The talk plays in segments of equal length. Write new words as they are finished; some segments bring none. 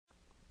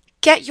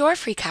Get your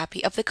free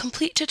copy of the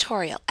complete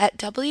tutorial at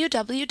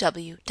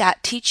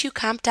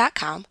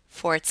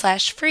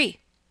www.teachucomp.com/free.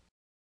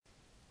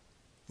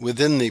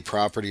 Within the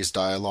Properties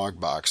dialog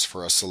box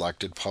for a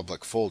selected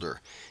public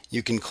folder,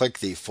 you can click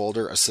the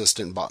Folder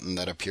Assistant button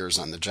that appears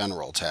on the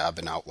General tab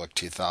in Outlook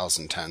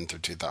 2010 through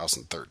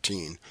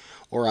 2013,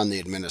 or on the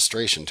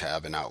Administration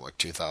tab in Outlook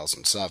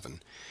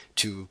 2007,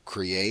 to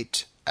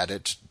create,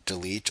 edit,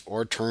 delete,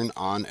 or turn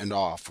on and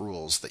off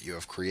rules that you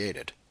have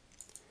created.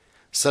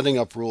 Setting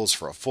up rules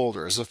for a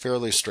folder is a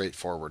fairly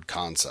straightforward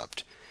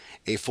concept.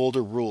 A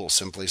folder rule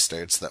simply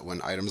states that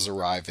when items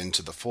arrive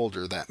into the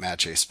folder that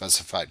match a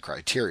specified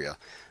criteria,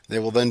 they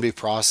will then be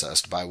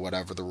processed by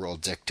whatever the rule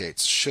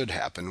dictates should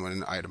happen when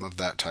an item of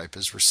that type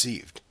is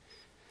received.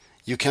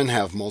 You can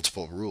have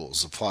multiple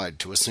rules applied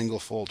to a single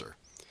folder.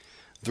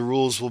 The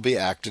rules will be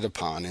acted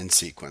upon in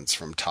sequence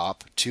from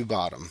top to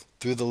bottom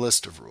through the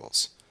list of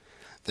rules.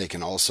 They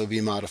can also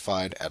be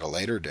modified at a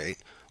later date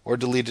or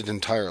deleted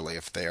entirely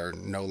if they are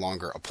no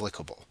longer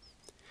applicable.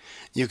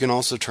 You can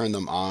also turn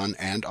them on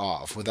and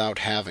off without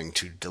having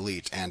to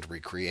delete and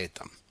recreate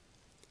them.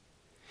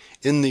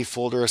 In the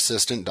Folder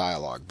Assistant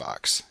dialog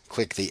box,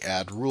 click the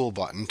Add Rule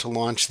button to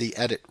launch the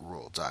Edit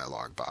Rule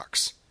dialog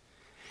box.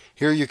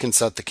 Here you can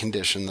set the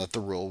condition that the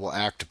rule will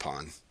act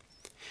upon.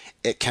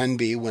 It can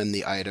be when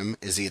the item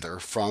is either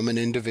from an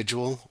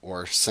individual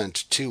or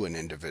sent to an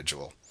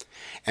individual.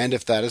 And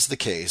if that is the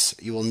case,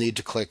 you will need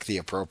to click the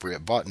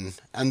appropriate button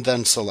and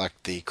then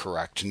select the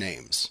correct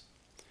names.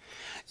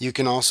 You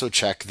can also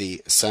check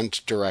the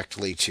Sent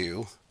Directly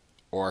To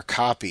or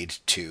Copied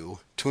To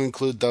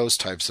include those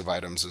types of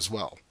items as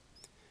well.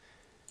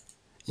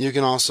 You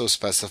can also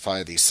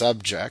specify the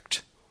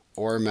subject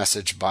or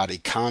message body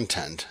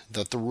content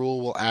that the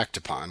rule will act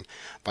upon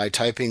by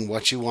typing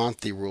what you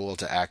want the rule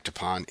to act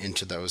upon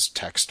into those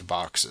text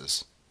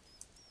boxes.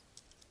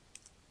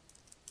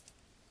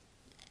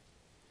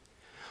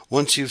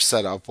 Once you've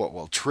set up what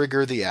will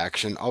trigger the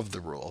action of the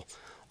rule,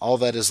 all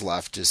that is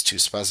left is to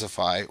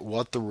specify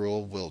what the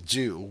rule will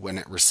do when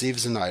it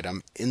receives an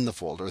item in the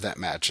folder that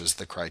matches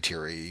the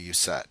criteria you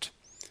set.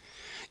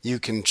 You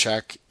can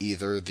check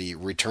either the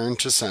Return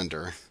to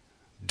Sender,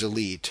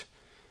 Delete,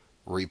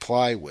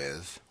 Reply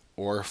With,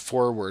 or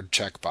Forward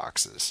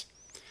checkboxes.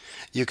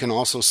 You can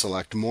also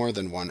select more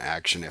than one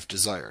action if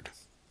desired.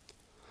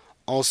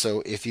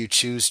 Also, if you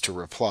choose to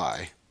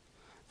reply,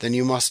 then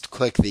you must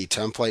click the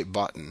Template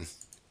button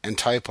and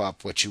type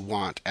up what you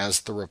want as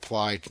the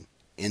reply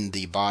in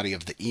the body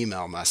of the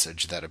email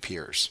message that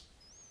appears.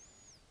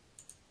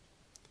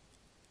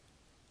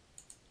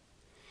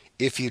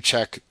 If you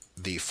check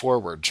the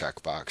Forward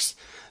checkbox,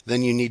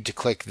 then you need to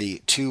click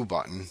the To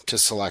button to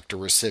select a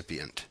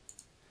recipient.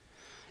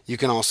 You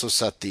can also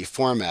set the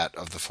format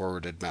of the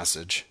forwarded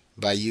message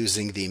by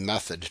using the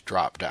Method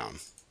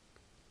drop-down.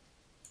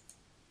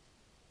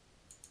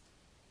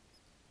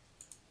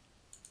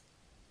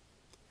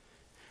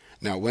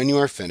 Now when you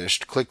are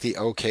finished, click the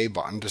OK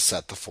button to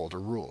set the folder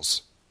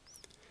rules.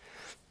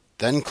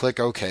 Then click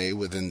OK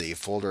within the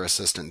Folder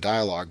Assistant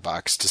dialog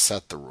box to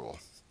set the rule.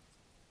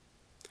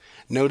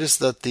 Notice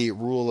that the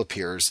rule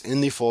appears in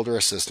the Folder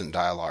Assistant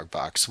dialog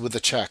box with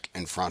a check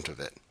in front of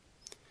it.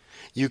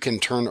 You can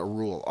turn a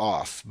rule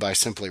off by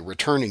simply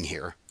returning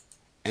here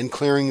and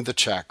clearing the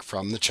check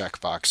from the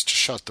checkbox to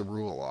shut the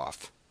rule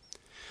off.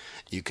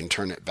 You can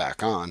turn it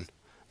back on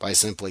by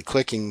simply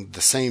clicking the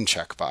same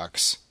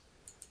checkbox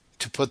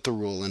to put the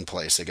rule in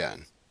place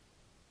again.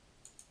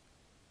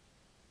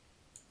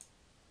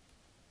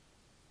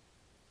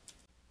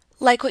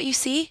 Like what you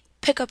see?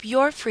 Pick up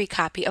your free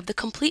copy of the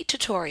complete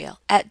tutorial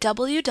at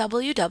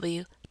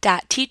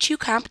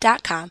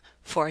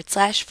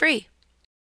www.teachucomp.com/free.